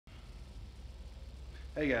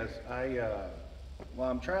Hey guys,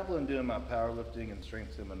 while I'm traveling doing my powerlifting and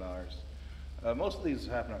strength seminars, most of these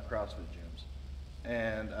happen at CrossFit gyms.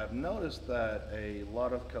 And I've noticed that a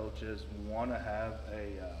lot of coaches want to have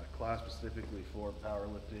a class specifically for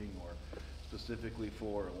powerlifting or specifically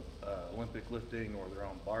for Olympic lifting or their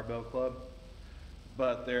own barbell club,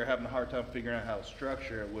 but they're having a hard time figuring out how to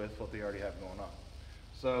structure it with what they already have going on.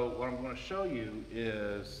 So what I'm going to show you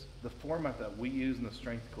is the format that we use in the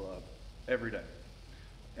strength club every day,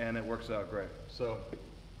 and it works out great. So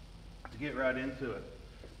to get right into it,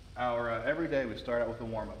 our every day we start out with a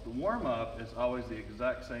warm-up. The warm-up is always the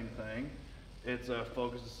exact same thing. It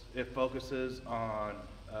focuses on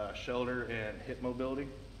shoulder and hip mobility,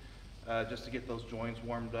 just to get those joints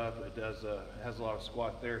warmed up. It has a lot of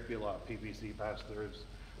squat therapy, a lot of PVC pass-throughs,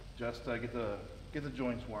 just to get the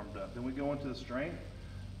joints warmed up. Then we go into the strength.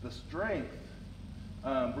 The strength,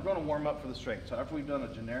 we're going to warm up for the strength. So after we've done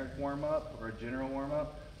a generic warm-up or a general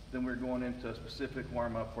warm-up, then we're going into a specific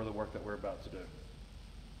warm-up for the work that we're about to do.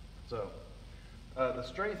 So the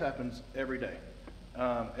strength happens every day.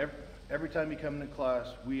 Every time you come into class,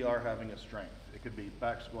 we are having a strength. It could be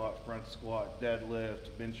back squat, front squat,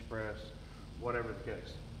 deadlift, bench press, whatever the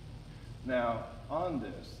case. Now on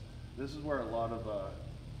this is where a lot of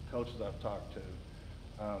coaches I've talked to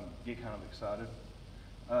get kind of excited.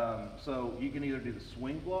 So you can either do the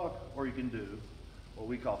swing block or you can do what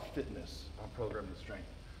we call fitness on programming strength.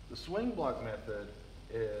 The swing block method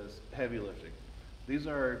is heavy lifting. These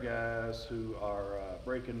are guys who are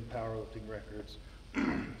breaking powerlifting records,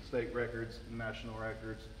 state records, national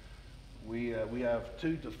records. We have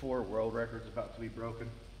 2 to 4 world records about to be broken.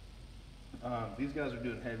 These guys are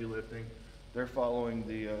doing heavy lifting. They're following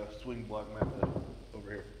the swing block method over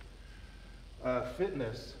here.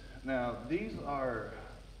 Fitness. Now these are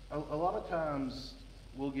a lot of times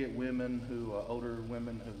we'll get women who older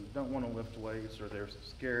women who don't want to lift weights, or they're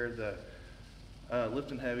scared that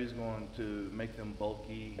lifting heavy is going to make them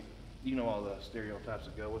bulky. You know, all the stereotypes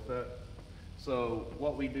that go with that. So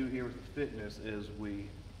what we do here with the fitness is we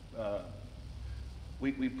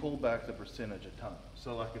pull back the percentage of time.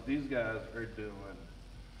 So like if these guys are doing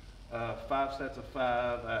 5 sets of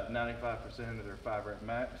 5 at 95% of their 5 rep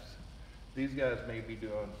max, these guys may be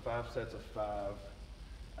doing 5 sets of 5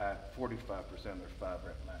 at 45% of their 5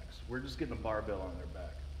 rep max. We're just getting a barbell on their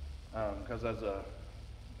back. Because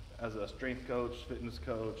as a strength coach, fitness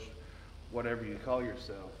coach, whatever you call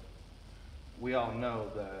yourself, we all know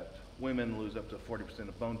that women lose up to 40%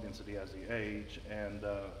 of bone density as they age, and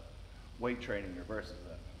weight training reverses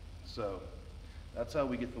that. So that's how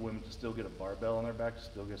we get the women to still get a barbell on their back, to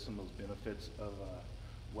still get some of those benefits of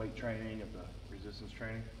weight training, of the resistance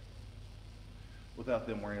training, without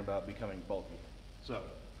them worrying about becoming bulky. So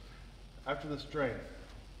after the strength,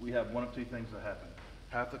 we have one of 2 things that happen.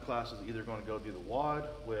 Half the class is either going to go do the WOD,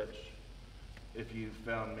 which if you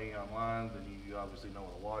found me online, then you obviously know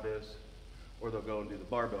what a WOD is, or they'll go and do the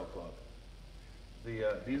barbell club.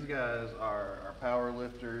 These guys are power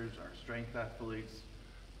lifters, are strength athletes,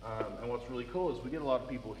 and what's really cool is we get a lot of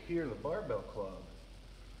people here in the barbell club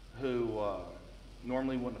who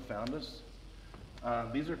normally wouldn't have found us.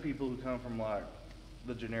 These are people who come from like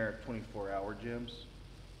the generic 24-hour gyms,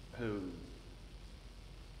 who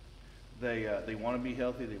they want to be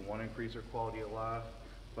healthy, they want to increase their quality of life,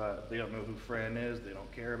 but they don't know who Fran is, they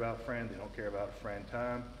don't care about Fran, they don't care about Fran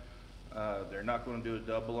time. They're not going to do a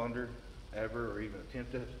double under ever, or even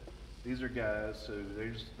attempt it. These are guys who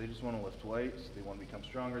they just want to lift weights, they want to become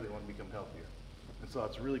stronger, they want to become healthier. And so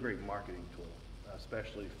it's a really great marketing tool,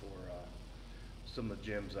 especially for some of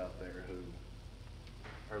the gyms out there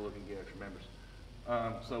who are looking to get extra members.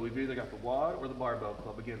 So we've either got the WOD or the barbell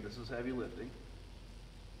club. Again, this is heavy lifting.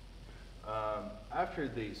 After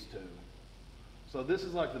these 2, so this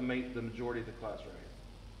is like the majority of the class right here.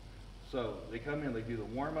 So they come in, they do the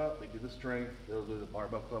warm-up, they do the strength, they'll do the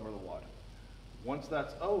barbell club or the WOD. Once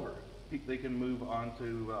that's over, they can move on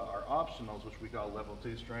to our optionals, which we call level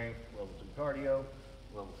 2 strength, level 2 cardio,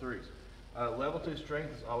 level 3s. Level 2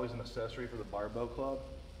 strength is always an accessory for the barbell club.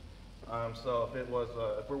 So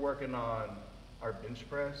if we're working on our bench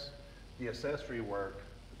press, the accessory work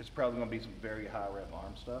is probably going to be some very high rep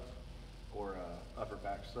arm stuff or upper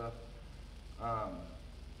back stuff.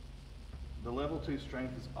 The level 2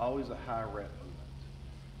 strength is always a high rep movement.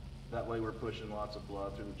 That way we're pushing lots of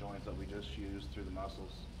blood through the joints that we just used, through the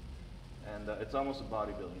muscles. And it's almost a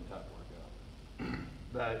bodybuilding type workout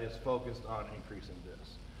that is focused on increasing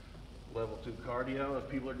this. Level 2 cardio, if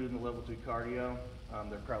people are doing the level 2 cardio,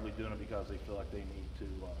 they're probably doing it because they feel like they need to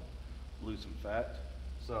lose some fat.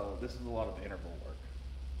 So this is a lot of interval work.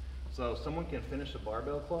 So someone can finish a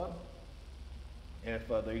barbell club if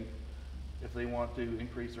If they want to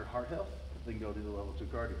increase their heart health, they can go do the level 2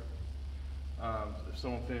 cardio. If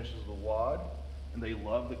someone finishes the WOD and they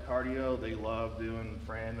love the cardio, they love doing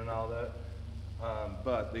friend and all that,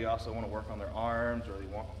 but they also want to work on their arms, or they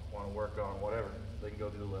want to work on whatever, they can go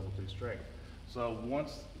do the level 2 strength. So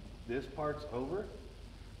once this part's over,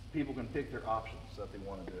 people can pick their options that they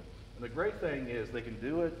want to do. And the great thing is they can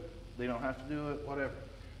do it, they don't have to do it, whatever.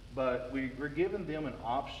 But we're giving them an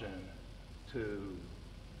option to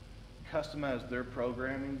customize their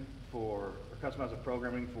programming or customize the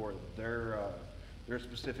programming for their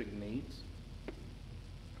specific needs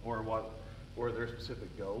or their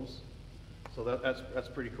specific goals. So that's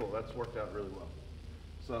pretty cool. That's worked out really well.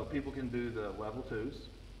 So people can do the level 2s.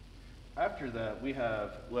 After that, we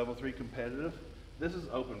have level 3 competitive. This is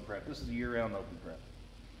open prep. This is year-round open prep.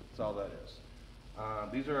 That's all that is.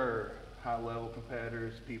 These are high-level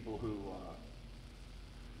competitors, people who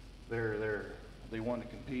they want to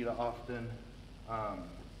compete often.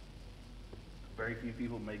 Very few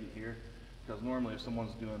people make it here, because normally if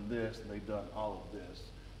someone's doing this and they've done all of this,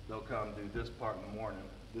 they'll come do this part in the morning,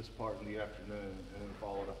 this part in the afternoon, and then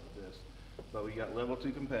follow it up with this. But we got level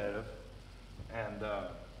 2 competitive, and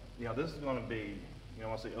you know, this is going to be, you know,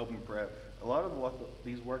 when I say open prep, a lot of what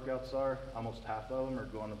these workouts are, almost half of them are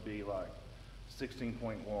going to be like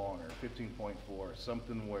 16.1 or 15.4,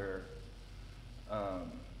 something where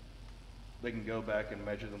they can go back and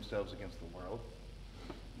measure themselves against the world.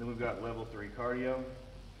 Then we've got level 3 cardio.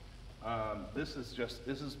 This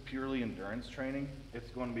is purely endurance training. It's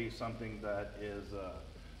going to be something that is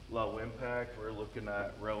low impact. We're looking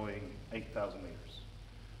at rowing 8,000 meters,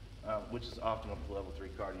 which is often what the level 3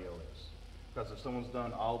 cardio is. Because if someone's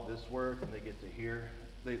done all this work and they get to here,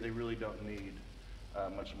 they really don't need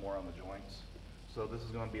much more on the joints. So this is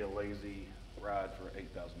going to be a lazy ride for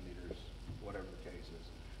 8,000 meters, whatever the case is.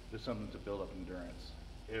 Just something to build up endurance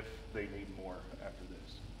if they need more after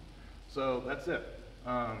this. So that's it.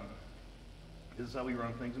 This is how we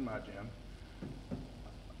run things in my gym.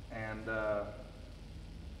 And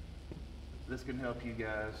this can help you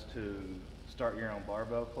guys to start your own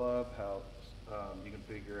barbell club, how you can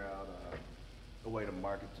figure out a way to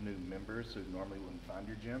market to new members who normally wouldn't find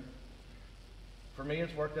your gym. For me,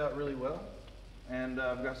 it's worked out really well. And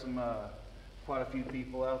I've got quite a few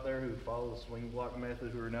people out there who follow the swingblock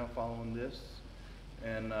method who are now following this.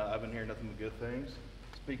 And I've been hearing nothing but good things.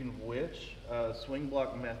 Speaking of which,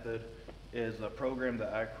 swingblock method is a program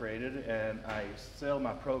that I created, and I sell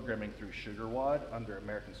my programming through SugarWOD under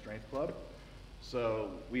American Strength Club.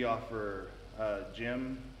 So we offer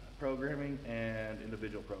gym programming and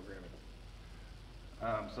individual programming.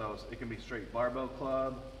 So it can be straight barbell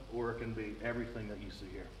club, or it can be everything that you see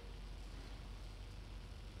here.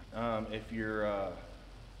 If you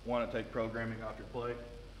want to take programming off your plate,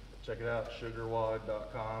 check it out,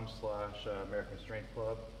 sugarwod.com/American Strength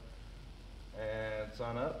Club, and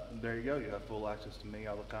sign up. And there you go. You have full access to me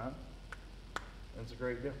all the time. And it's a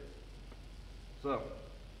great deal. So,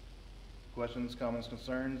 questions, comments,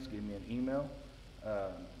 concerns, give me an email,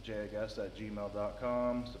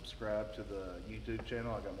 jagus@gmail.com. Subscribe to the YouTube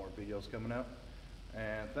channel. I got more videos coming out.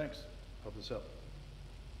 And thanks. Hope this helped.